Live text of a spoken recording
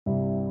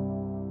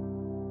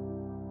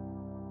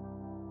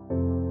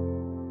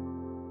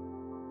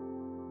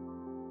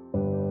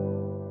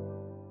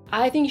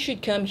I think you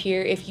should come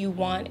here if you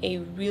want a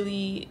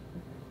really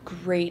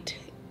great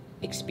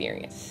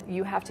experience.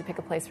 You have to pick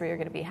a place where you're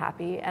going to be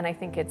happy, and I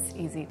think it's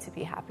easy to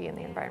be happy in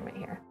the environment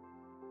here.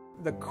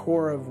 The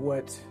core of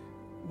what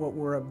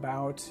we're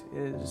about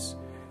is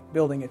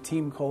building a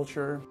team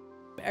culture.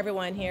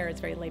 Everyone here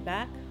is very laid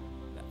back,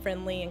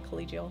 friendly, and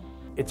collegial.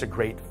 It's a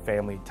great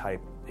family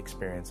type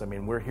experience. I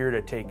mean, we're here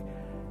to take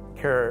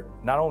care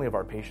not only of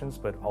our patients,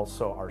 but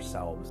also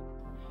ourselves.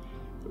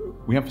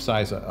 We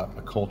emphasize a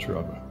culture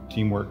of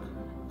teamwork,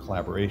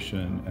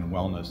 collaboration, and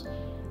wellness.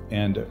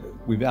 And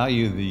we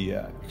value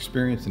the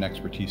experience and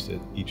expertise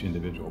that each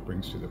individual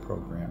brings to the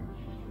program.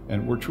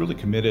 And we're truly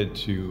committed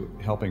to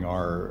helping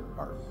our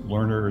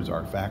learners,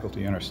 our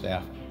faculty, and our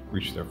staff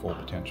reach their full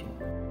potential.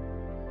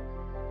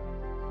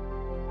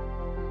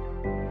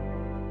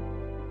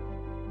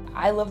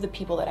 I love the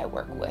people that I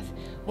work with.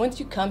 Once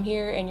you come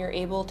here and you're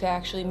able to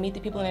actually meet the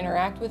people and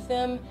interact with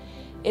them,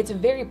 it's a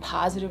very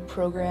positive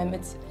program.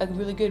 It's a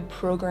really good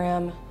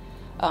program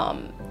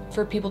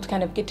for people to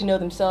kind of get to know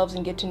themselves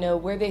and get to know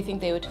where they think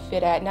they would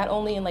fit at, not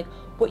only in like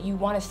what you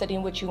want to study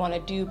and what you want to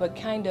do, but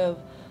kind of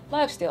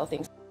lifestyle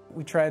things.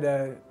 We try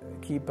to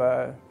keep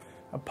a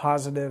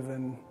positive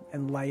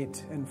and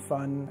light and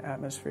fun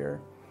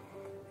atmosphere,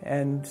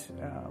 and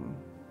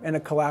a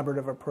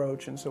collaborative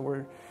approach. And so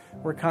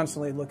we're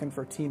constantly looking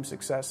for team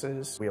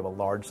successes. We have a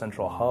large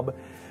central hub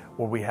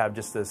where we have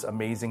just this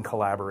amazing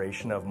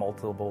collaboration of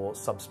multiple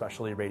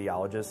subspecialty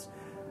radiologists.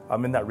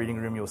 In that reading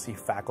room, you'll see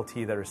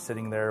faculty that are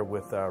sitting there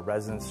with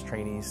residents,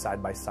 trainees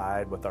side by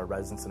side with our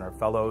residents and our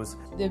fellows.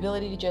 The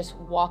ability to just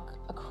walk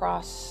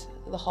across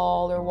the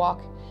hall or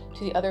walk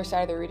to the other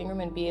side of the reading room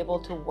and be able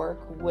to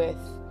work with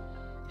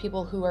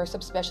people who are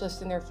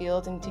subspecialists in their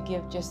fields and to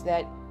give just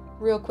that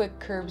real quick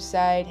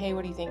curbside, hey,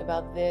 what do you think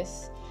about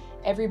this?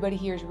 Everybody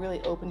here is really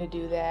open to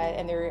do that,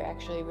 and they're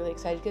actually really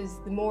excited because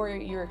the more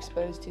you're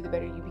exposed to, the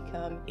better you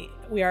become.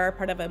 We are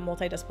part of a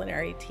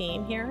multidisciplinary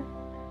team here.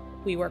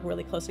 We work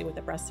really closely with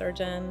the breast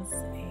surgeons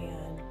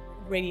and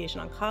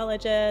radiation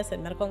oncologists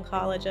and medical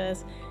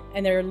oncologists,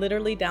 and they're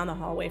literally down the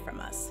hallway from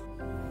us.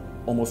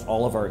 Almost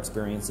all of our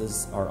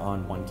experiences are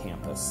on one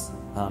campus.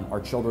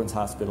 Our children's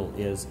hospital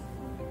is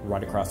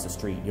right across the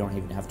street. You don't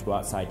even have to go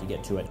outside to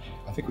get to it.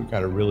 I think we've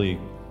got a really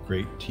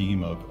great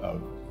team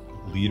of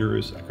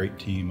leaders, a great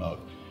team of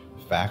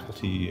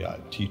faculty,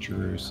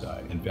 teachers,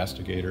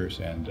 investigators,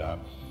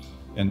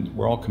 and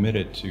we're all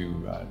committed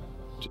to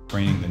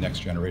training the next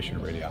generation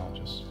of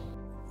radiologists.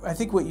 I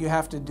think what you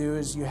have to do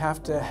is you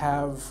have to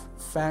have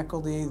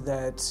faculty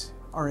that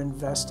are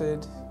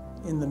invested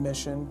in the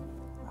mission,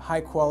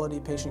 high quality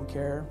patient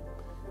care,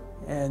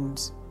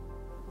 and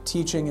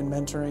teaching and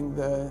mentoring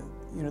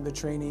the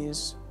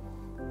trainees,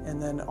 and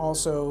then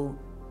also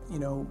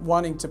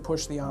wanting to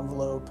push the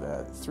envelope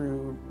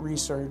through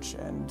research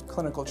and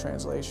clinical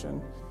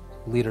translation.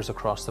 Leaders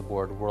across the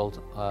board,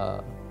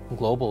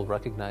 global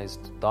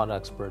recognized thought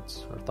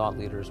experts or thought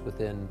leaders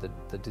within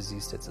the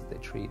disease states that they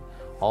treat,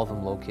 all of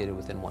them located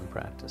within one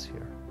practice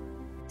here.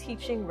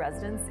 Teaching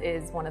residents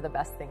is one of the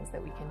best things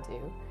that we can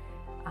do.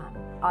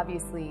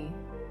 Obviously,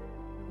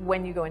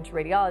 when you go into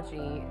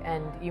radiology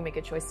and you make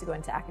a choice to go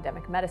into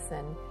academic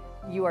medicine,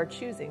 you are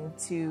choosing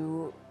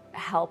to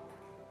help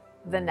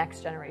the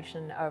next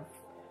generation of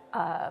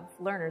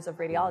learners, of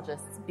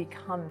radiologists,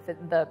 become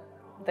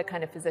the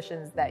kind of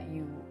physicians that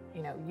you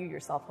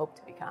yourself hope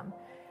to become.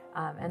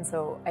 And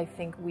so I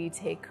think we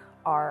take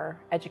our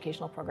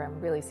educational program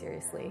really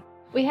seriously.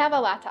 We have a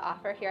lot to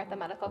offer here at the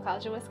Medical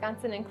College of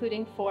Wisconsin,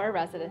 including 4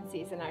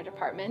 residencies in our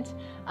department: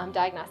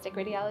 diagnostic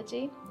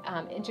radiology,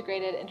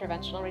 integrated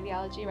interventional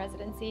radiology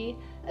residency,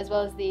 as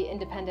well as the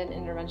independent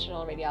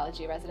interventional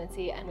radiology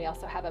residency, and we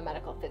also have a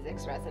medical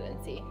physics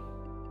residency.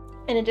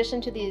 In addition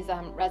to these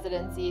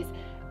residencies,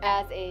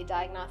 as a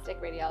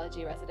diagnostic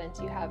radiology resident,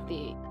 you have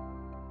the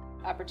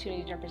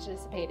opportunity to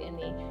participate in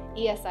the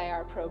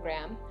ESIR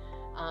program,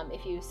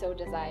 if you so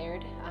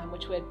desired,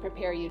 which would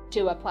prepare you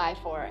to apply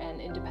for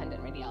an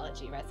independent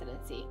radiology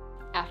residency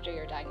after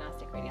your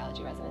diagnostic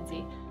radiology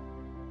residency.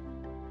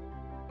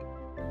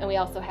 And we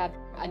also have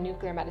a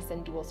nuclear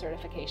medicine dual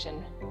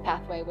certification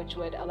pathway, which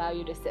would allow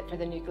you to sit for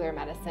the nuclear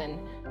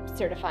medicine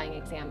certifying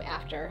exam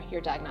after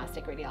your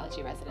diagnostic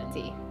radiology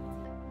residency.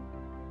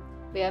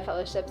 We have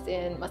fellowships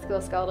in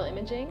musculoskeletal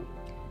imaging,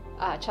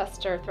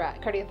 chest or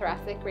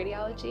cardiothoracic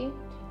radiology,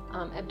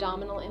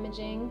 abdominal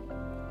imaging,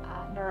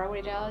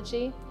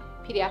 neuroradiology,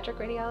 pediatric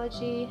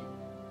radiology,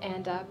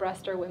 and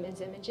breast or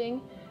women's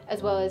imaging,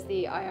 as well as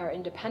the IR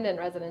independent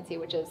residency,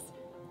 which is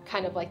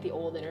kind of like the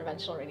old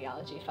interventional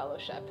radiology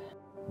fellowship.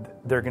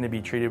 They're going to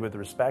be treated with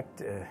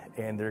respect,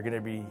 and they're going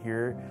to be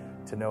here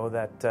to know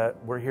that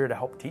we're here to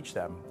help teach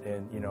them,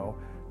 and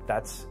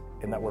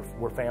that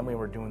we're family and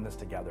we're doing this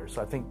together.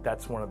 So I think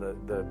that's one of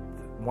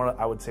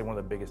I would say one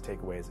of the biggest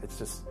takeaways. It's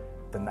just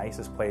the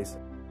nicest place.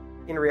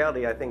 In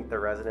reality, I think the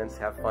residents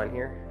have fun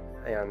here,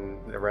 and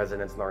the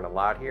residents learn a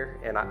lot here,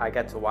 and I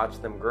get to watch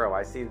them grow.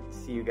 I see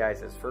you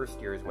guys as first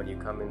years when you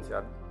come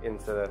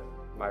into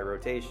my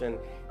rotation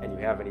and you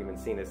haven't even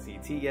seen a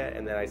CT yet,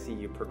 and then I see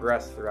you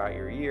progress throughout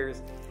your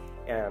years,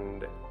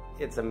 and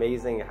it's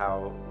amazing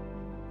how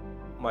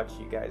much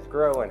you guys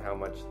grow and how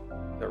much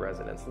the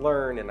residents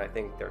learn, and I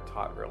think they're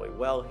taught really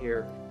well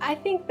here. I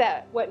think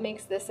that what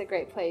makes this a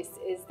great place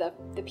is the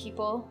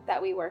people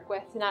that we work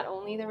with, not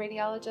only the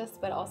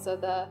radiologists, but also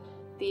the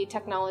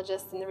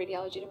technologists in the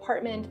radiology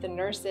department, the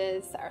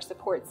nurses, our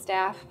support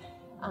staff,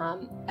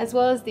 as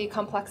well as the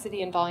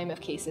complexity and volume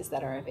of cases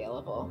that are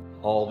available.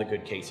 All the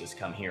good cases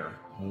come here.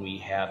 We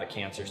have a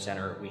cancer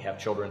center, we have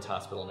Children's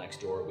Hospital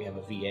next door, we have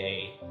a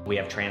VA, we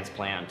have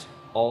transplant,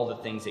 all the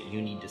things that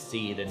you need to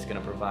see that's going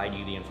to provide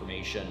you the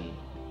information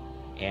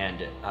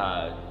and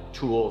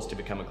tools to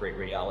become a great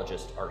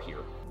radiologist are here.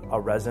 A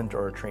resident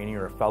or a trainee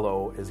or a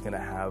fellow is going to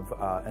have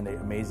an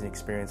amazing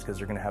experience because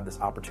they're going to have this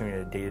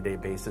opportunity on a day-to-day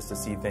basis to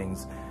see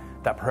things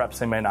that perhaps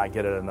they might not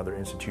get at another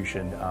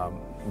institution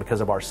because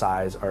of our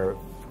size, our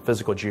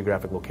physical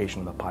geographic location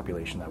of the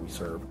population that we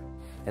serve.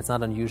 It's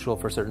not unusual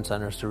for certain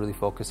centers to really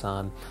focus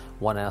on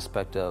one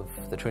aspect of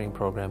the training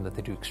program that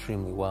they do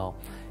extremely well.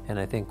 And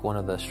I think one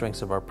of the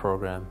strengths of our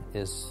program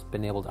is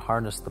being able to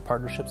harness the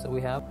partnerships that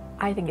we have.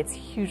 I think it's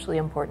hugely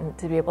important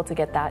to be able to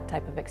get that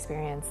type of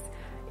experience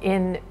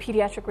in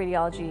pediatric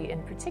radiology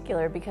in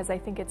particular, because I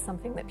think it's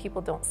something that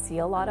people don't see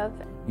a lot of.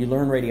 You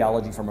learn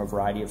radiology from a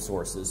variety of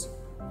sources.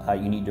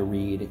 You need to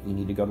read, you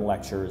need to go to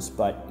lectures,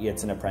 but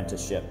it's an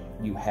apprenticeship.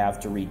 You have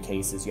to read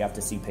cases, you have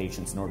to see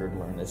patients in order to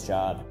learn this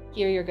job.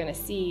 Here you're going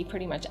to see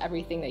pretty much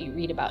everything that you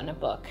read about in a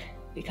book,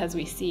 because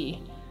we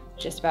see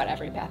just about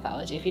every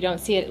pathology. If you don't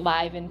see it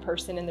live in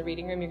person in the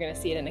reading room, you're going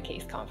to see it in a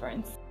case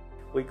conference.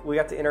 We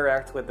got to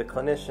interact with the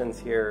clinicians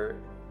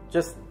here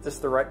just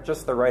the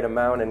right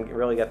amount and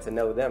really get to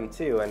know them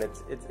too. And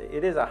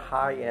it is a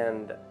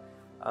high-end,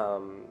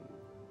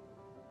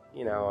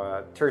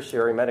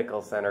 tertiary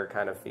medical center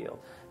kind of feel.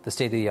 The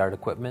state-of-the-art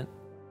equipment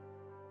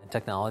and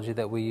technology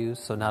that we use.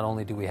 So not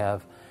only do we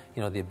have,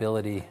 the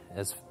ability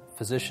as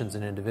physicians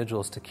and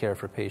individuals to care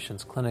for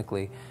patients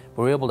clinically,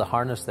 but we're able to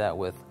harness that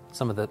with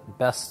some of the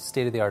best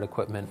state-of-the-art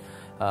equipment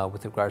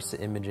with regards to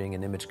imaging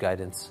and image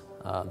guidance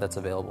that's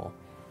available.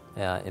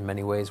 In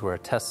many ways, we're a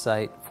test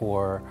site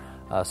for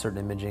certain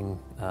imaging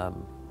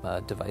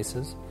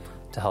devices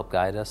to help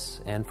guide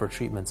us and for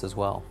treatments as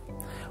well.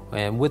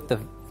 And with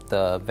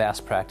the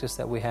vast practice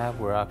that we have,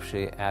 we're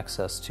actually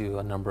access to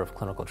a number of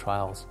clinical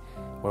trials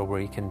where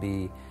we can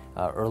be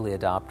early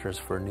adopters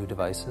for new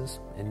devices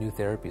and new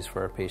therapies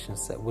for our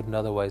patients that wouldn't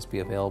otherwise be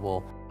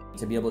available.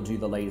 To be able to do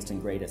the latest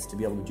and greatest, to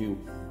be able to do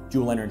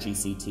dual energy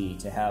CT,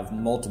 to have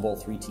multiple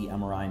 3T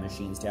MRI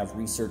machines, to have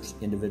research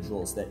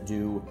individuals that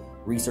do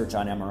research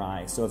on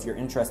MRI. So if you're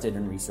interested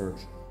in research,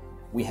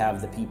 we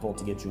have the people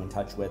to get you in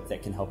touch with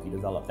that can help you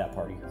develop that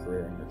part of your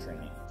career and your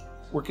training.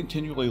 We're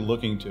continually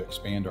looking to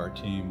expand our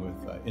team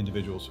with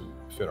individuals who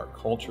fit our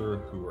culture,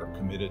 who are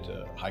committed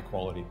to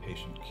high-quality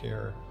patient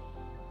care,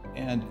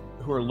 and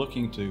who are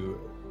looking to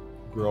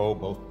grow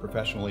both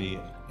professionally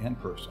and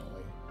personally.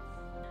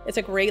 It's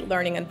a great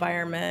learning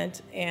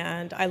environment,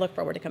 and I look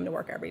forward to coming to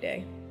work every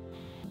day.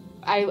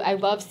 I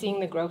love seeing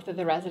the growth of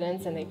the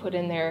residents, and they put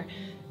in their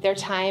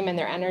time and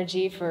their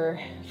energy for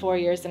 4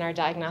 years in our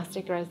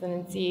diagnostic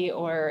residency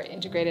or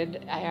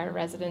integrated IR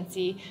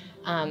residency,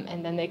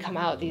 and then they come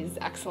out these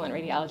excellent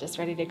radiologists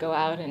ready to go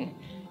out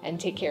and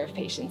take care of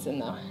patients in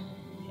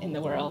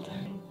the world.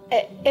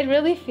 It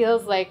really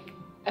feels like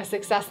a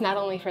success not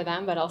only for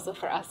them but also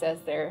for us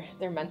as their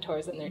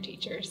mentors and their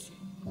teachers.